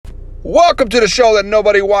Welcome to the show that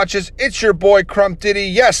nobody watches. It's your boy Crump Diddy.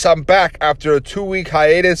 Yes, I'm back after a 2-week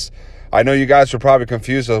hiatus. I know you guys were probably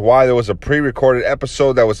confused as why there was a pre-recorded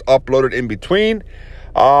episode that was uploaded in between.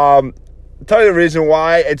 I'll tell you the reason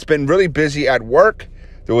why. It's been really busy at work.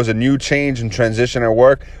 There was a new change and transition at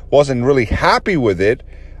work. Wasn't really happy with it.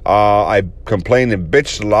 I complained and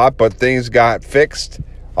bitched a lot, but things got fixed.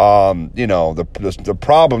 The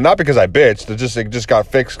problem, not because I bitched, it just got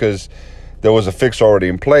fixed because there was a fix already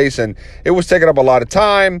in place, and it was taking up a lot of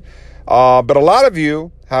time. But a lot of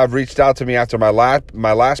you have reached out to me after my last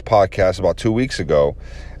podcast about 2 weeks ago.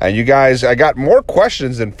 And you guys, I got more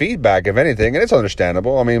questions than feedback, if anything, and it's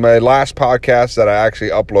understandable. I mean, my last podcast that I actually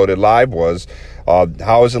uploaded live was,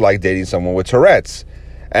 how is it like dating someone with Tourette's?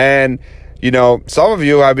 And some of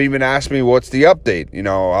you have even asked me, what's the update?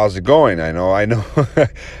 How's it going? I know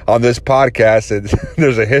on this podcast,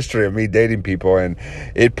 there's a history of me dating people and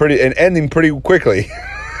ending pretty quickly.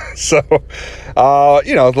 So,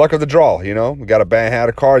 luck of the draw, we got a bad hand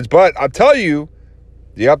of cards, but I'll tell you,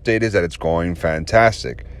 the update is that it's going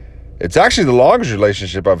fantastic. It's actually the longest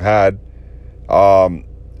relationship I've had,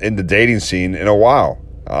 in the dating scene in a while.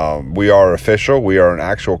 We are official. We are an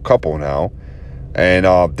actual couple now.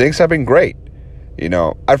 And things have been great.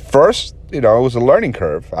 At first, it was a learning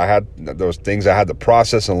curve. There was things I had to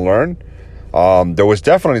process and learn. There was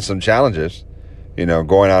definitely some challenges,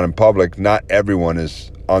 going out in public. Not everyone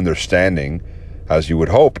is understanding as you would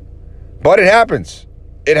hope. But it happens.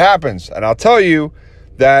 It happens. And I'll tell you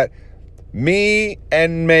that me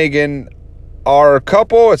and Megan are a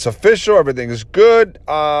couple. It's official. Everything is good.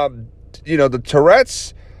 The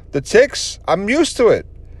Tourette's, the tics, I'm used to it.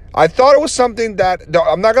 I thought it was something that,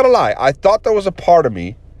 I'm not going to lie, I thought there was a part of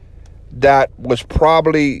me that was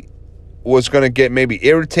going to get maybe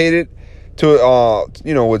irritated to,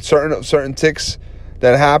 with certain tics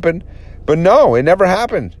that happened. But no, it never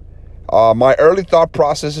happened. My early thought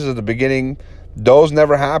processes at the beginning, those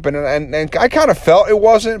never happened. And I kind of felt it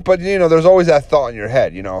wasn't, but, there's always that thought in your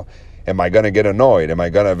head, am I going to get annoyed? Am I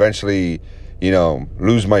going to eventually,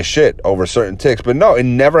 lose my shit over certain tics? But no, it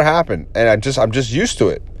never happened. And I'm just used to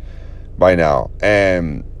it by now.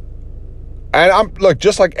 And I'm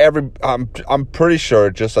pretty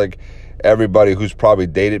sure just like everybody who's probably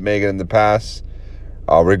dated Megan in the past,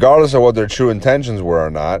 regardless of what their true intentions were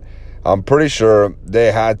or not, I'm pretty sure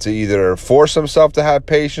they had to either force themselves to have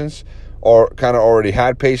patience or kind of already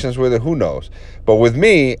had patience with it. Who knows? But with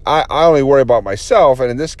me, I only worry about myself.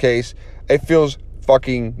 And in this case, it feels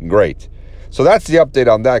fucking great. So that's the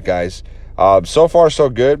update on that, guys. So far, so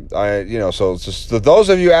good. So those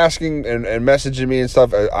of you asking and messaging me and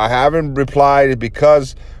stuff, I haven't replied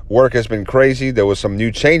because work has been crazy. There was some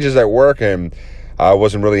new changes at work, and I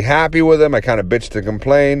wasn't really happy with them. I kind of bitched and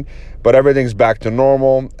complained, but everything's back to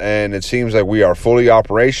normal, and it seems like we are fully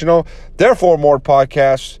operational. Therefore, more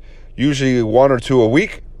podcasts, usually 1 or 2 a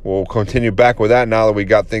week. We'll continue back with that now that we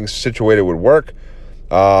got things situated with work.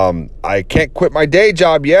 I can't quit my day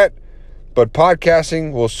job yet, but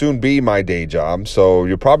podcasting will soon be my day job. So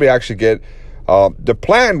you'll probably actually get the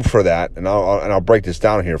plan for that, and I'll break this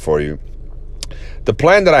down here for you. The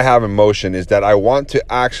plan that I have in motion is that I want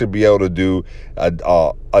to actually be able to do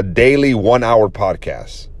a daily 1-hour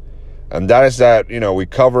podcast. And that is that, we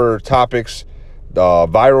cover topics,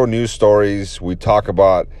 viral news stories. We talk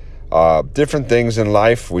about different things in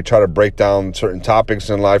life. We try to break down certain topics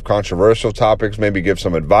in life, controversial topics, maybe give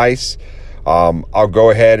some advice. I'll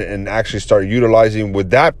go ahead and actually start utilizing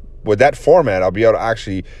with that format. I'll be able to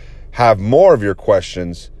actually have more of your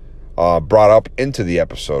questions brought up into the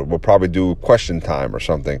episode. We'll probably do question time or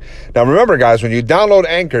something. Now, remember, guys, when you download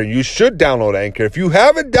Anchor, you should download Anchor. If you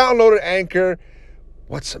haven't downloaded Anchor,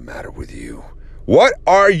 what's the matter with you? What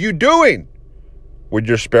are you doing with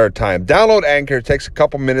your spare time? Download Anchor. It takes a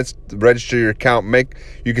couple minutes to register your account.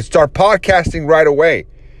 You can start podcasting right away.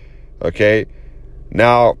 Okay?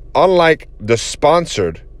 Now, unlike the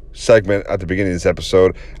sponsored segment at the beginning of this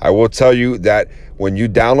episode, I will tell you that when you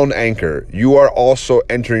download Anchor, you are also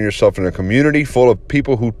entering yourself in a community full of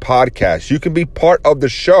people who podcast. You can be part of the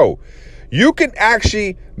show. You can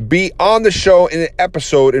actually be on the show in an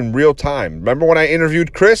episode in real time. Remember when I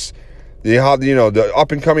interviewed Chris, the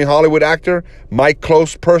up-and-coming Hollywood actor, my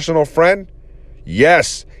close personal friend?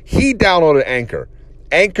 Yes, he downloaded Anchor.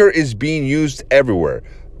 Anchor is being used everywhere.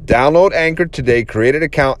 Download Anchor today, create an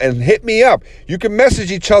account, and hit me up. You can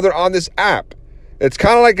message each other on this app. It's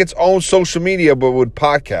kind of like its own social media, but with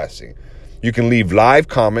podcasting. You can leave live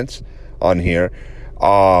comments on here,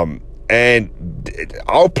 and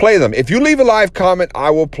I'll play them. If you leave a live comment, I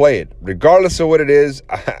will play it, regardless of what it is.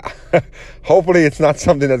 Hopefully, it's not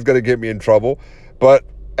something that's going to get me in trouble. But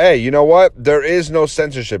hey, you know what? There is no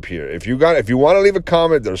censorship here. If you want to leave a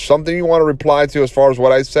comment, there's something you want to reply to as far as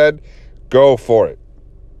what I said, go for it.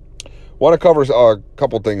 Want to cover a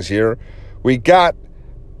couple things here.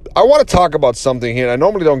 I want to talk about something here. I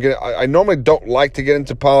normally don't like to get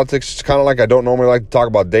into politics. It's kind of like I don't normally like to talk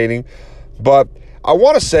about dating. But I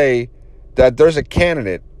want to say that there's a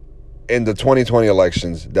candidate in the 2020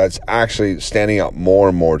 elections that's actually standing out more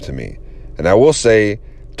and more to me. And I will say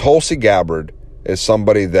Tulsi Gabbard is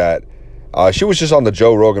somebody that she was just on the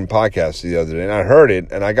Joe Rogan podcast the other day, and I heard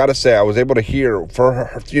it, and I got to say I was able to hear for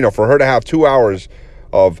her to have 2 hours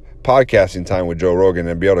of podcasting time with Joe Rogan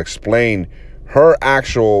and be able to explain her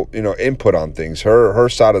actual, input on things, her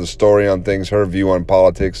side of the story on things, her view on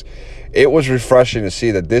politics. It was refreshing to see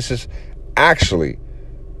that this is actually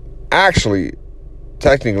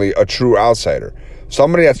technically a true outsider.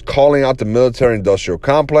 Somebody that's calling out the military-industrial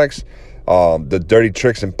complex, the dirty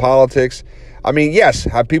tricks in politics. I mean, yes,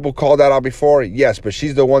 have people called that out before? Yes, but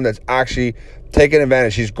she's the one that's actually taking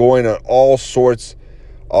advantage. She's going on all sorts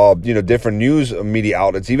of, different news media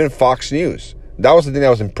outlets, even Fox News. That was the thing that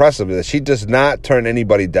was impressive, that she does not turn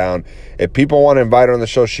anybody down. If people want to invite her on the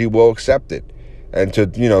show, she will accept it. And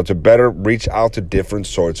to better reach out to different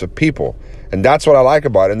sorts of people. And that's what I like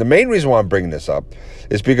about it. And the main reason why I'm bringing this up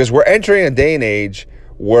is because we're entering a day and age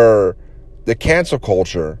where the cancel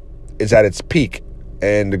culture is at its peak.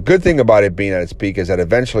 And the good thing about it being at its peak is that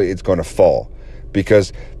eventually it's going to fall,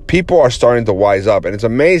 because people are starting to wise up. And it's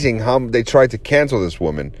amazing how they tried to cancel this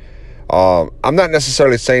woman. I'm not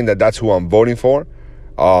necessarily saying that that's who I'm voting for,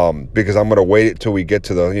 because I'm going to wait till we get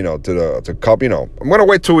to the, I'm going to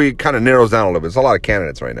wait till we kind of narrows down a little bit. There's a lot of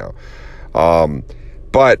candidates right now.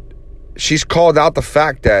 But she's called out the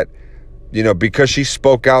fact that, because she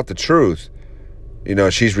spoke out the truth,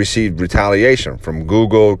 she's received retaliation from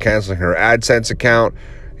Google, canceling her AdSense account,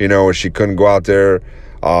 where she couldn't go out there.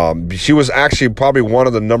 She was actually probably one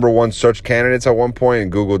of the number one search candidates at one point,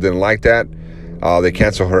 and Google didn't like that. They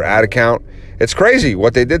canceled her ad account. It's crazy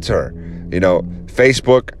what they did to her.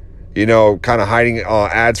 Facebook, kind of hiding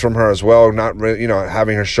ads from her as well, not really,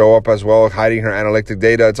 having her show up as well, hiding her analytic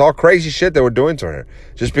data. It's all crazy shit they were doing to her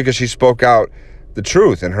just because she spoke out the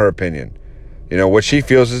truth, in her opinion. What she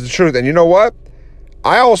feels is the truth. And you know what?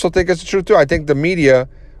 I also think it's the truth too. I think the media,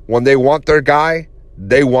 when they want their guy,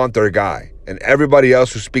 they want their guy. And everybody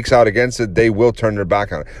else who speaks out against it, they will turn their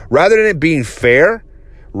back on it. Rather than it being fair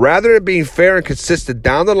and consistent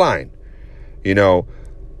down the line,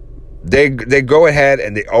 they go ahead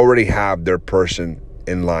and they already have their person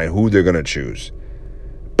in line, who they're going to choose.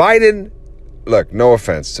 Biden, look, no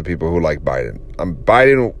offense to people who like Biden.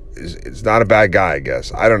 Biden is not a bad guy, I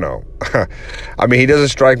guess. I don't know. I mean, he doesn't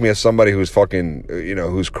strike me as somebody who's fucking,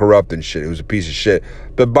 who's corrupt and shit, who's a piece of shit.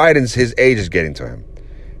 But his age is getting to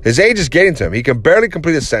him. He can barely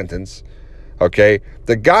complete a sentence. Okay?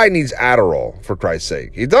 The guy needs Adderall, for Christ's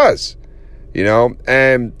sake. He does.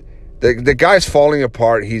 And the guy's falling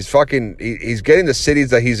apart. He's getting the cities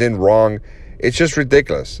that he's in wrong. It's just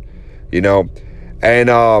ridiculous.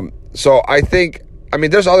 And so I think,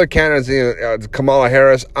 there's other candidates. Kamala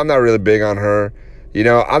Harris, I'm not really big on her.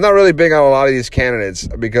 I'm not really big on a lot of these candidates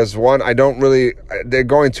because, one, they're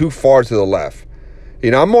going too far to the left.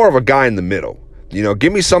 I'm more of a guy in the middle.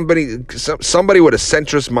 Give me somebody with a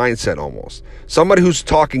centrist mindset almost. Somebody who's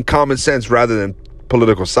talking common sense rather than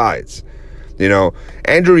political sides.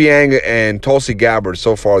 Andrew Yang and Tulsi Gabbard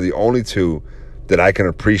so far are the only two that I can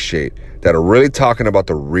appreciate that are really talking about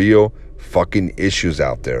the real fucking issues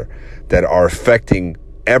out there that are affecting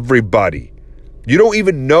everybody. You don't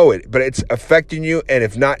even know it, but it's affecting you, and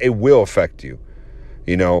if not, it will affect you.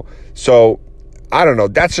 So I don't know.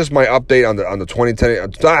 That's just my update on the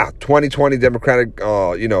 2020 Democratic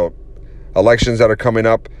elections that are coming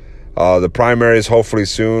up. The primaries hopefully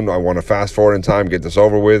soon. I want to fast forward in time, get this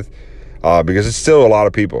over with, because it's still a lot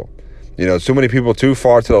of people. Too many people too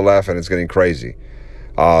far to the left, and it's getting crazy.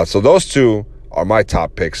 So those two are my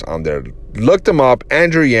top picks on there. Look them up.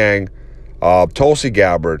 Andrew Yang, Tulsi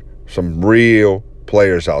Gabbard, some real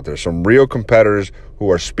players out there, some real competitors who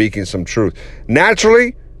are speaking some truth.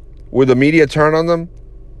 Naturally, would the media turn on them?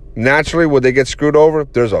 Naturally, would they get screwed over?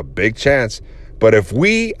 There's a big chance. But if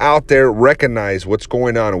we out there recognize what's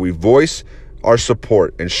going on and we voice our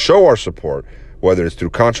support and show our support, whether it's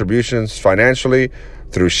through contributions financially,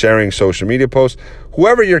 through sharing social media posts,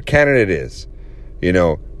 whoever your candidate is,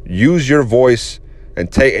 use your voice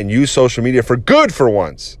and use social media for good for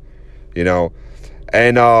once,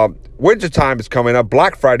 And wintertime is coming up.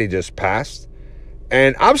 Black Friday just passed.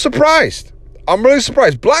 And I'm surprised. I'm really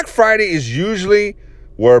surprised. Black Friday is usually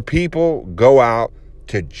where people go out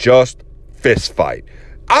to just fist fight.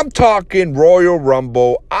 I'm talking Royal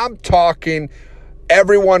Rumble. I'm talking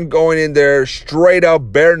everyone going in there straight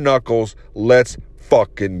up bare knuckles. Let's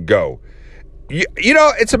fucking go. You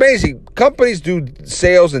know, it's amazing. Companies do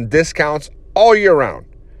sales and discounts all year round.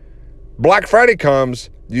 Black Friday comes,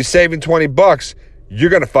 you're saving $20, you're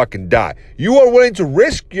going to fucking die. You are willing to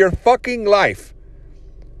risk your fucking life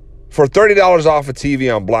for $30 off a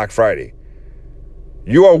TV on Black Friday.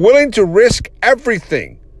 You are willing to risk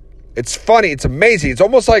everything. It's funny. It's amazing. It's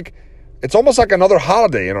almost like another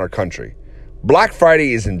holiday in our country. Black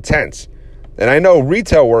Friday is intense. And I know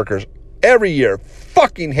retail workers every year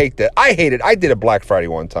fucking hate that. I hate it. I did a Black Friday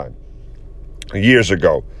one time years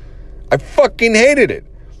ago. I fucking hated it.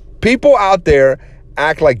 People out there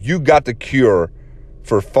act like you got the cure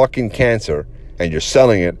for fucking cancer and you're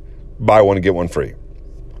selling it, buy one, get one free.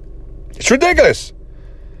 It's ridiculous.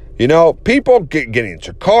 You know, people getting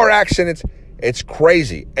into car accidents. It's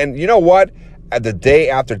crazy. And you know what? At the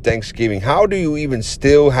day after Thanksgiving, how do you even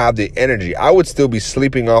still have the energy? I would still be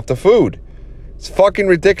sleeping off the food. It's fucking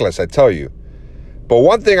ridiculous, I tell you. But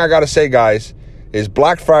one thing I got to say, guys, is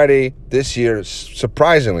Black Friday this year,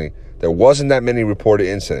 surprisingly, there wasn't that many reported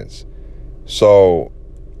incidents. So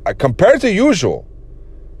compared to usual,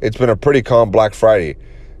 it's been a pretty calm Black Friday.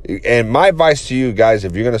 And my advice to you guys,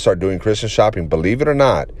 if you're going to start doing Christmas shopping, believe it or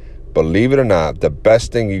not, the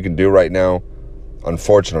best thing you can do right now,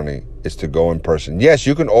 unfortunately, is to go in person. Yes,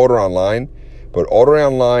 you can order online, but ordering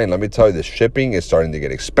online, let me tell you, the shipping is starting to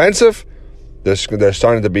get expensive. There's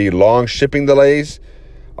starting to be long shipping delays.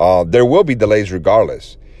 There will be delays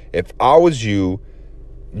regardless. If I was you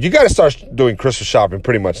got to start doing Christmas shopping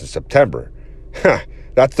pretty much in September.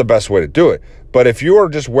 That's the best way to do it. But if you are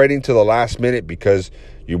just waiting till the last minute because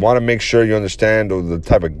you want to make sure you understand the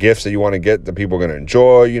type of gifts that you want to get that people are going to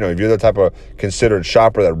enjoy, you know, if you're the type of considered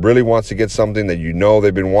shopper that really wants to get something that you know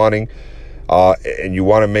they've been wanting, and you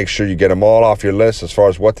want to make sure you get them all off your list as far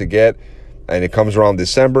as what to get, and it comes around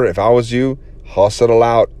December, if I was you, hustle it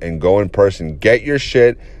out and go in person. Get your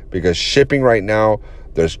shit, because shipping right now,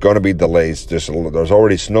 there's going to be delays. There's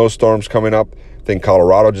already snowstorms coming up. I think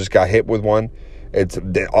Colorado just got hit with one.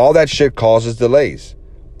 All that shit causes delays.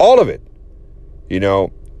 All of it. You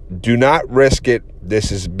know, do not risk it.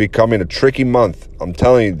 This is becoming a tricky month. I'm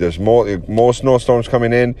telling you, there's more snowstorms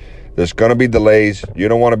coming in. There's going to be delays. You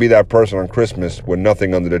don't want to be that person on Christmas with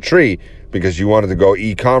nothing under the tree because you wanted to go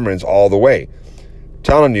e-commerce all the way. I'm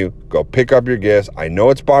telling you, go pick up your gifts. I know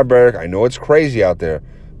it's barbaric. I know it's crazy out there.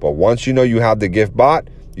 But once you know you have the gift bought,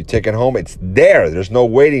 you take it home, it's there. There's no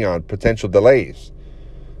waiting on potential delays.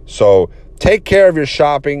 So take care of your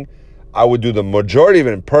shopping. I would do the majority of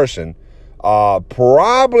it in person.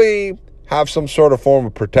 Probably have some sort of form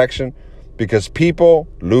of protection because people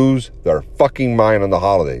lose their fucking mind on the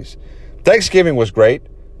holidays. Thanksgiving was great,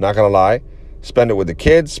 not gonna lie. Spend it with the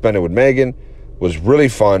kids, spend it with Megan. Was really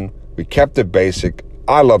fun. We kept it basic.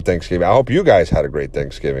 I love Thanksgiving. I hope you guys had a great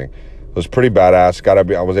Thanksgiving. It was pretty badass.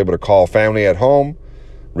 I was able to call family at home,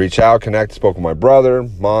 reach out, connect, spoke with my brother,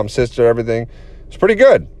 mom, sister, everything. It's pretty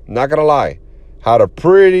good, not gonna lie. Had a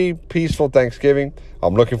pretty peaceful Thanksgiving.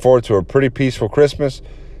 I'm looking forward to a pretty peaceful Christmas.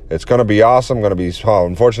 It's going to be awesome. I'm going to be,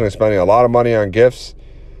 unfortunately, spending a lot of money on gifts.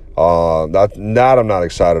 That I'm not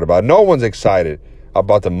excited about. No one's excited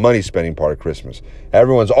about the money spending part of Christmas.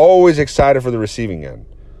 Everyone's always excited for the receiving end.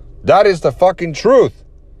 That is the fucking truth.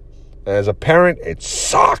 And as a parent, it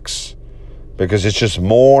sucks because it's just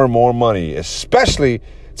more and more money. Especially,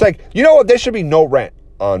 it's like, you know what? There should be no rent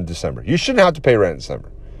on December. You shouldn't have to pay rent in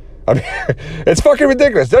December. I mean, it's fucking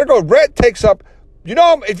ridiculous. There go, rent takes up, you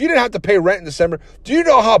know, if you didn't have to pay rent in December, do you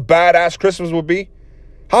know how badass Christmas would be?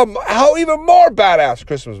 How even more badass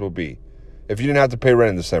Christmas would be if you didn't have to pay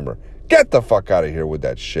rent in December. Get the fuck out of here with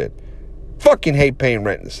that shit. Fucking hate paying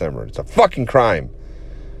rent in December. It's a fucking crime.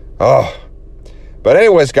 Oh. But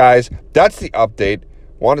anyways, guys, that's the update.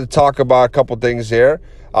 Wanted to talk about a couple things here.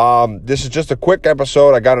 This is just a quick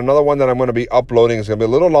episode. I got another one that I'm going to be uploading. It's going to be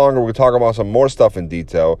a little longer. We're going to talk about some more stuff in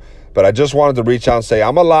detail. But I just wanted to reach out and say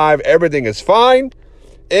I'm alive. Everything is fine.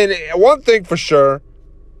 And one thing for sure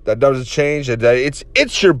that doesn't change is that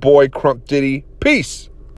it's your boy Crump Diddy. Peace.